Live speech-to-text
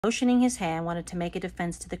motioning his hand, wanted to make a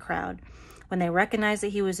defense to the crowd. When they recognized that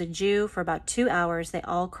he was a Jew, for about 2 hours, they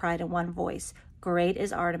all cried in one voice, "Great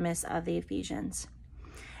is Artemis of the Ephesians."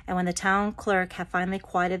 And when the town clerk had finally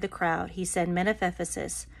quieted the crowd, he said, "Men of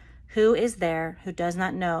Ephesus, who is there who does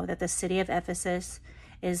not know that the city of Ephesus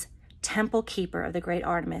is temple keeper of the great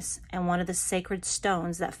Artemis and one of the sacred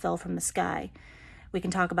stones that fell from the sky?" We can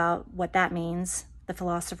talk about what that means, the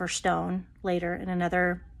philosopher's stone, later in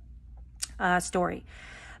another story.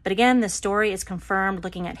 But again, this story is confirmed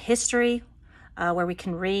looking at history, where we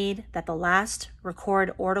can read that the last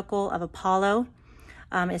recorded oracle of Apollo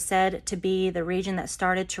is said to be the region that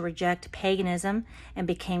started to reject paganism and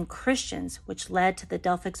became Christians, which led to the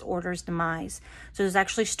Delphic order's demise. So there's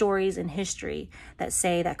actually stories in history that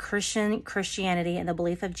say that Christianity and the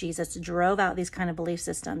belief of Jesus drove out these kind of belief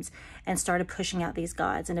systems and started pushing out these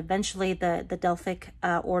gods. And eventually the Delphic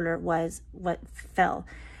order was what fell.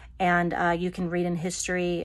 And you can read in history